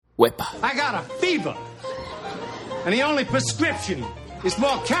Whip. I got a fever, and the only prescription is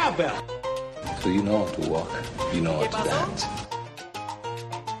more cowbell. So you know how to walk, you know how to dance.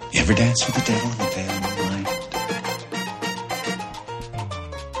 You ever dance with the devil in the pale moonlight?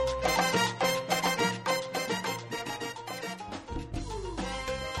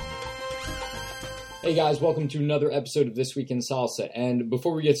 Hey guys, welcome to another episode of This Week in Salsa. And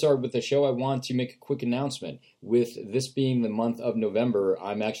before we get started with the show, I want to make a quick announcement. With this being the month of November,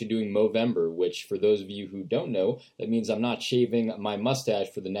 I'm actually doing Movember, which for those of you who don't know, that means I'm not shaving my mustache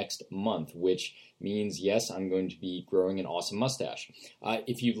for the next month, which means, yes, I'm going to be growing an awesome mustache.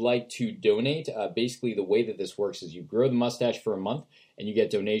 If you'd like to donate, basically the way that this works is you grow the mustache for a month, and you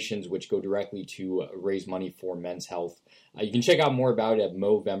get donations which go directly to raise money for men's health. You can check out more about it at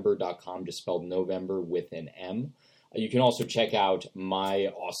Movember.com, just spelled November with an M. You can also check out my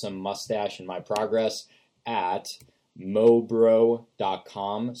awesome mustache and my progress at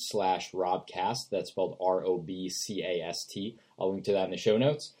mobro.com/robcast. That's spelled ROBCAST. I'll link to that in the show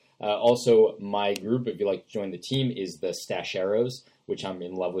notes. Also, my group, if you'd like to join the team, is the Stacheros, which I'm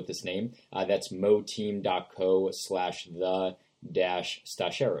in love with this name. That's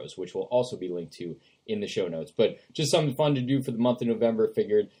moteam.co/the-Stacheros, which will also be linked to in the show notes. But just something fun to do for the month of November.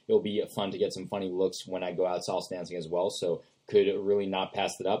 Figured it'll be fun to get some funny looks when I go out salsa dancing as well, so could really not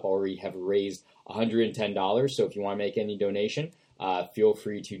pass it up. Already have raised $110, so if you want to make any donation, feel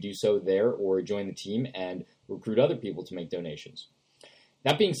free to do so there or join the team and recruit other people to make donations.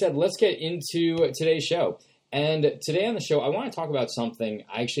 That being said, let's get into today's show. And today on the show, I want to talk about something.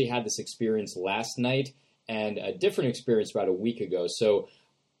 I actually had this experience last night and a different experience about a week ago. So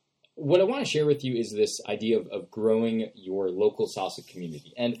what I want to share with you is this idea of growing your local salsa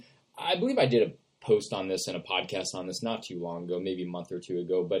community. And I believe I did a post on this and a podcast on this not too long ago, maybe a month or two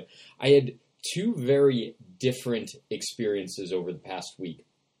ago, but I had two very different experiences over the past week.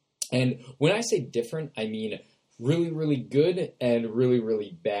 And when I say different, I mean really, really good and really,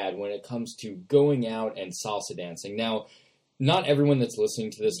 really bad when it comes to going out and salsa dancing. Now, not everyone that's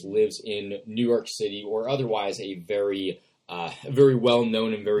listening to this lives in New York City or otherwise a very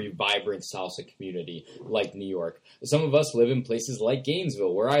well-known and very vibrant salsa community like New York. Some of us live in places like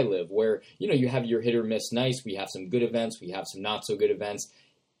Gainesville, where I live, where, you have your hit or miss nights. We have some good events. We have some not so good events.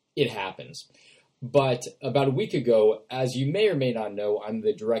 It happens. But about a week ago, as you may or may not know, I'm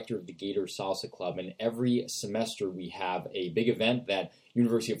the director of the Gator Salsa Club, and every semester we have a big event that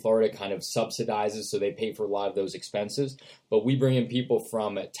University of Florida kind of subsidizes, so they pay for a lot of those expenses. But we bring in people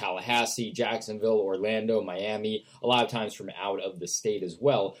from Tallahassee, Jacksonville, Orlando, Miami, a lot of times from out of the state as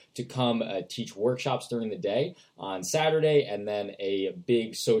well, to come teach workshops during the day on Saturday, and then a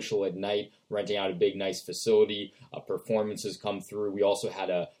big social at night, renting out a big, nice facility. Performances come through. We also had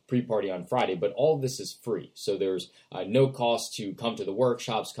a pre-party on Friday, but all of this is free. So there's no cost to come to the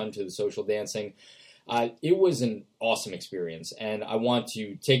workshops, come to the social dancing. It was an awesome experience, and I want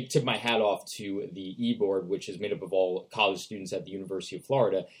to tip my hat off to the E-Board, which is made up of all college students at the University of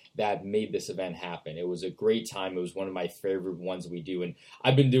Florida, that made this event happen. It was a great time. It was one of my favorite ones we do, and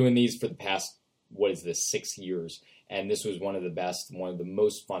I've been doing these for the past, 6 years, and this was one of the best, one of the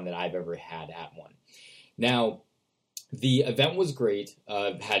most fun that I've ever had at one. Now, the event was great,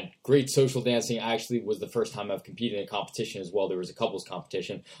 had great social dancing. Actually, was the first time I've competed in a competition as well. There was a couples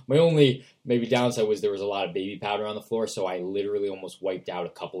competition. My only maybe downside was there was a lot of baby powder on the floor, so I literally almost wiped out a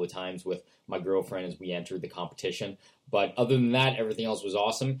couple of times with my girlfriend as we entered the competition. But other than that, everything else was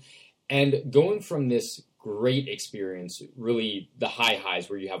awesome. And going from this great experience, really the highs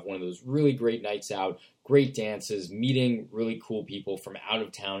where you have one of those really great nights out, great dances, meeting really cool people from out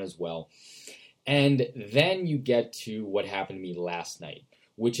of town as well. And then you get to what happened to me last night,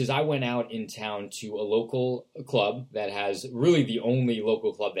 which is I went out in town to a local club that has really the only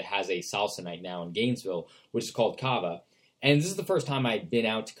local club that has a salsa night now in Gainesville, which is called Cava. And this is the first time I'd been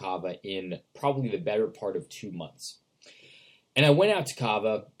out to Cava in probably the better part of 2 months. And I went out to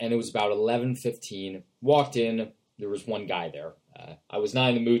Cava, and it was about 11:15, walked in, there was one guy there. I was not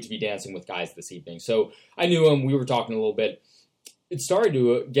in the mood to be dancing with guys this evening, so I knew him, we were talking a little bit. It started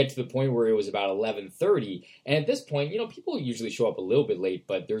to get to the point where it was about 11:30, and at this point, people usually show up a little bit late,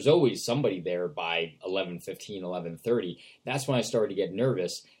 but there's always somebody there by 11:15, 11:30. That's when I started to get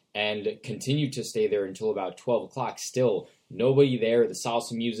nervous, and continued to stay there until about 12 o'clock. Still, nobody there. The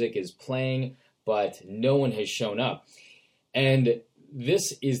salsa music is playing, but no one has shown up. And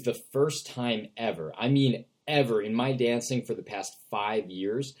this is the first time ever, ever, in my dancing for the past 5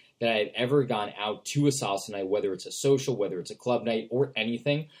 years, that I had ever gone out to a salsa night, whether it's a social, whether it's a club night, or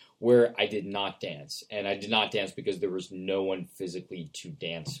anything, where I did not dance. And I did not dance because there was no one physically to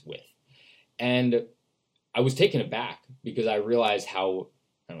dance with. And I was taken aback because I realized how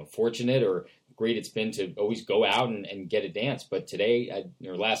don't know, fortunate or great it's been to always go out and get a dance. But today,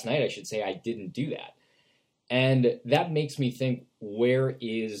 or last night, I should say, I didn't do that. And that makes me think, where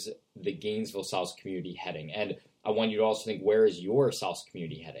is the Gainesville salsa community heading? And I want you to also think, where is your salsa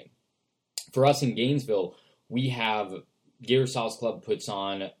community heading? For us in Gainesville, we have Gator Salsa Club puts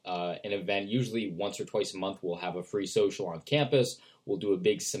on an event, usually once or twice a month. We'll have a free social on campus. We'll do a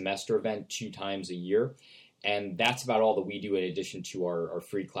big semester event 2 times a year. And that's about all that we do in addition to our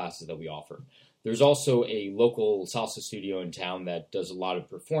free classes that we offer. There's also a local salsa studio in town that does a lot of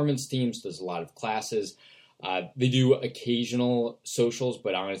performance teams, does a lot of classes. They do occasional socials,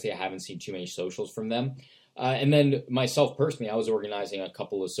 but honestly, I haven't seen too many socials from them. And then myself personally, I was organizing a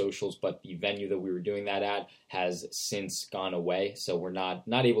couple of socials, but the venue that we were doing that at has since gone away, so we're not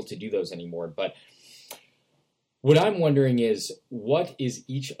able to do those anymore. But what I'm wondering is, what is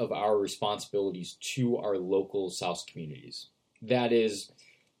each of our responsibilities to our local salsa communities? That is,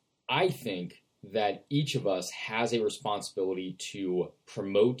 I think that each of us has a responsibility to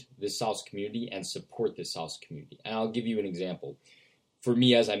promote the salsa community and support the salsa community. And I'll give you an example. For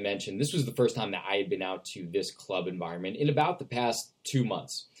me, as I mentioned, this was the first time that I had been out to this club environment in about the past 2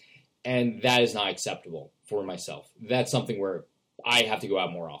 months. And that is not acceptable for myself. That's something where I have to go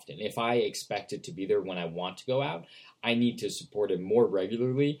out more often. If I expect it to be there when I want to go out, I need to support it more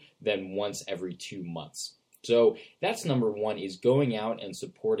regularly than once every 2 months. So that's number one, is going out and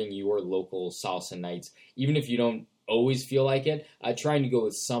supporting your local salsa nights. Even if you don't always feel like it, trying to go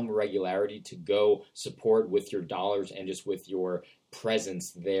with some regularity to go support with your dollars and just with your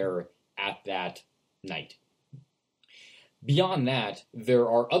presence there at that night. Beyond that, there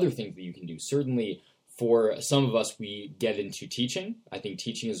are other things that you can do. Certainly, for some of us, we get into teaching. I think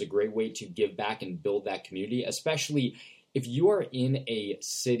teaching is a great way to give back and build that community, especially if you are in a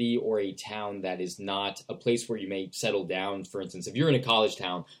city or a town that is not a place where you may settle down. For instance, if you're in a college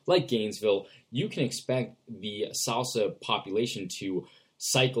town like Gainesville, you can expect the salsa population to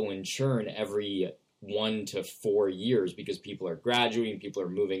cycle and churn every 1 to 4 years because people are graduating, people are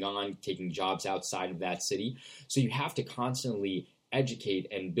moving on, taking jobs outside of that city. So you have to constantly educate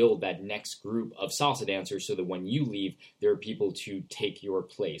and build that next group of salsa dancers so that when you leave, there are people to take your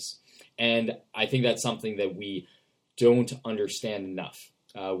place. And I think that's something that we don't understand enough.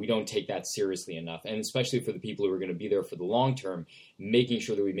 We don't take that seriously enough. And especially for the people who are going to be there for the long term, making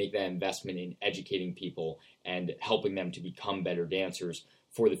sure that we make that investment in educating people and helping them to become better dancers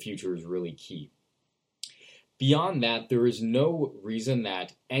for the future is really key. Beyond that, there is no reason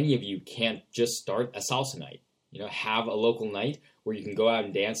that any of you can't just start a salsa night. Have a local night where you can go out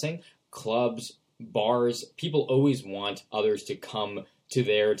and dancing. Clubs, bars, people always want others to come to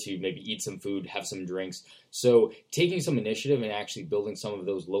there to maybe eat some food, have some drinks. So taking some initiative and actually building some of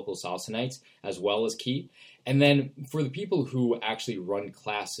those local salsa nights as well is key. And then for the people who actually run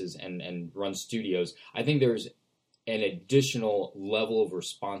classes and run studios, I think there's an additional level of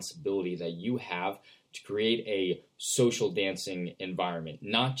responsibility that you have to create a social dancing environment,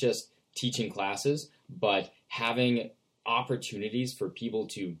 not just teaching classes, but having opportunities for people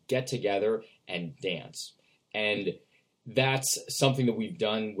to get together and dance. And that's something that we've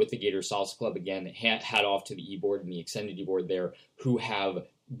done with the Gator Salsa Club. Again, hat off to the e-board and the extended e-board there, who have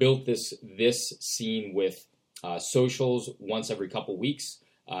built this scene with socials once every couple weeks,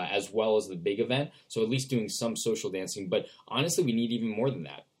 as well as the big event. So at least doing some social dancing. But honestly, we need even more than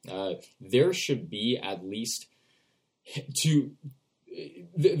that. There should be at least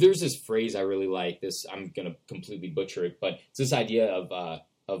there's this phrase I really like. This, I'm going to completely butcher it, but it's this idea of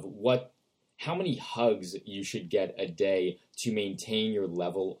how many hugs you should get a day to maintain your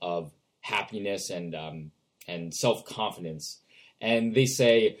level of happiness and self-confidence. And they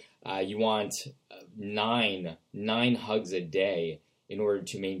say you want nine hugs a day in order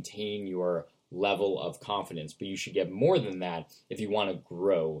to maintain your level of confidence. But you should get more than that if you want to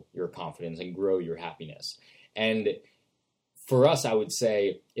grow your confidence and grow your happiness. And for us, I would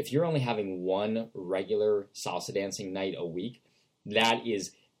say if you're only having one regular salsa dancing night a week, that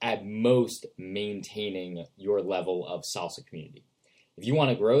is at most maintaining your level of salsa community. If you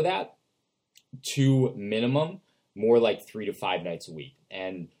want to grow that to minimum, more like 3 to 5 nights a week.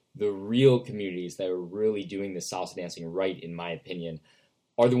 And the real communities that are really doing the salsa dancing right, in my opinion,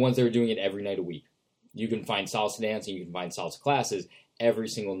 are the ones that are doing it every night a week. You can find salsa dancing, you can find salsa classes every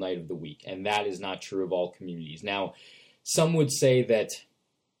single night of the week. And that is not true of all communities. Now, some would say that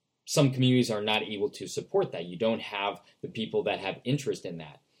some communities are not able to support that. You don't have the people that have interest in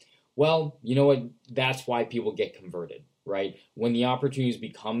that. Well, you know what? That's why people get converted. right? When the opportunities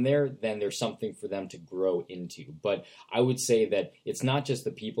become there, then there's something for them to grow into. But I would say that it's not just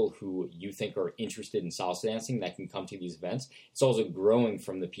the people who you think are interested in salsa dancing that can come to these events. It's also growing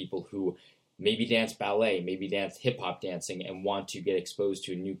from the people who maybe dance ballet, maybe dance hip-hop dancing and want to get exposed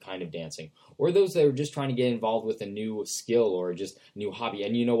to a new kind of dancing. Or those that are just trying to get involved with a new skill or just a new hobby.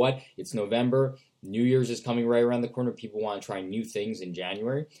 And you know what? It's November. New Year's is coming right around the corner. People want to try new things in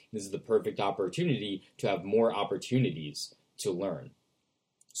January. This is the perfect opportunity to have more opportunities to learn.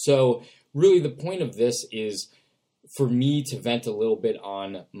 So really the point of this is for me to vent a little bit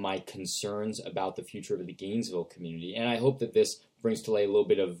on my concerns about the future of the Gainesville community. And I hope that this brings to light a little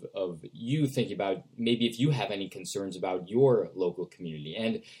bit of you thinking about maybe if you have any concerns about your local community.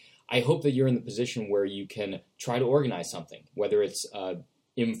 And I hope that you're in the position where you can try to organize something, whether it's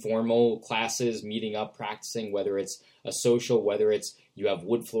informal classes, meeting up, practicing, whether it's a social, whether it's you have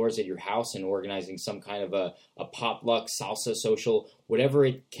wood floors at your house and organizing some kind of a potluck salsa social, whatever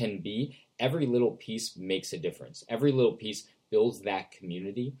it can be, every little piece makes a difference. Every little piece builds that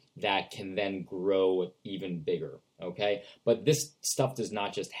community that can then grow even bigger, okay? But this stuff does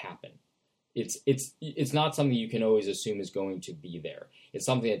not just happen. It's not something you can always assume is going to be there. It's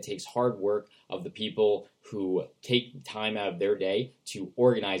something that takes hard work of the people who take time out of their day to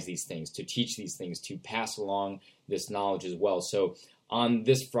organize these things, to teach these things, to pass along this knowledge as well. So on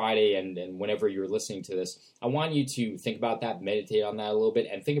this Friday and whenever you're listening to this, I want you to think about that, meditate on that a little bit,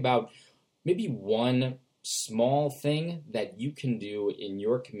 and think about maybe one small thing that you can do in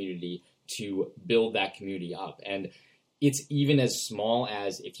your community to build that community up. And it's even as small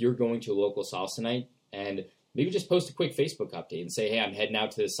as if you're going to a local salsa night and maybe just post a quick Facebook update and say, hey, I'm heading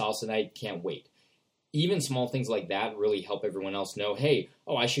out to the salsa night, can't wait. Even small things like that really help everyone else know, hey,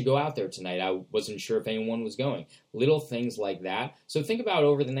 I should go out there tonight. I wasn't sure if anyone was going. Little things like that. So think about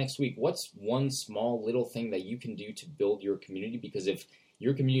over the next week, what's one small little thing that you can do to build your community? Because if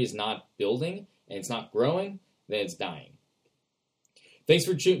your community is not building and it's not growing, then it's dying. Thanks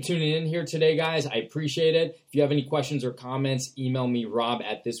for tuning in here today, guys. I appreciate it. If you have any questions or comments, email me,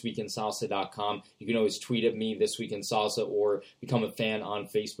 rob@thisweekinsalsa.com. You can always tweet at me, This Week in Salsa, or become a fan on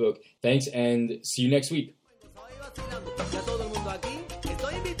Facebook. Thanks, and see you next week.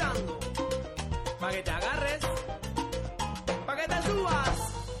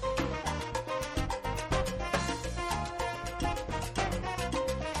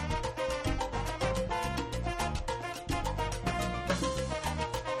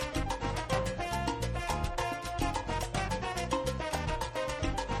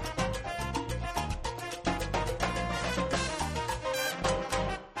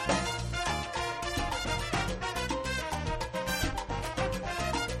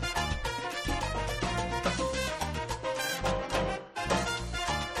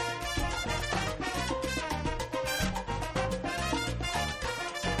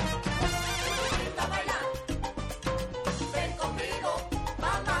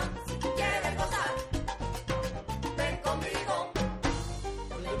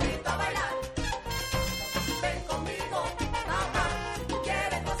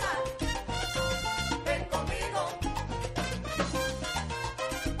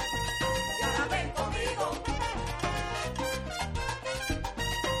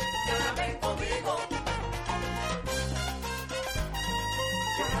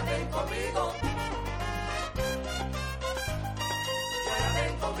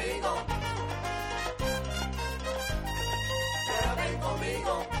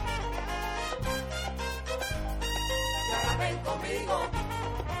 Conmigo.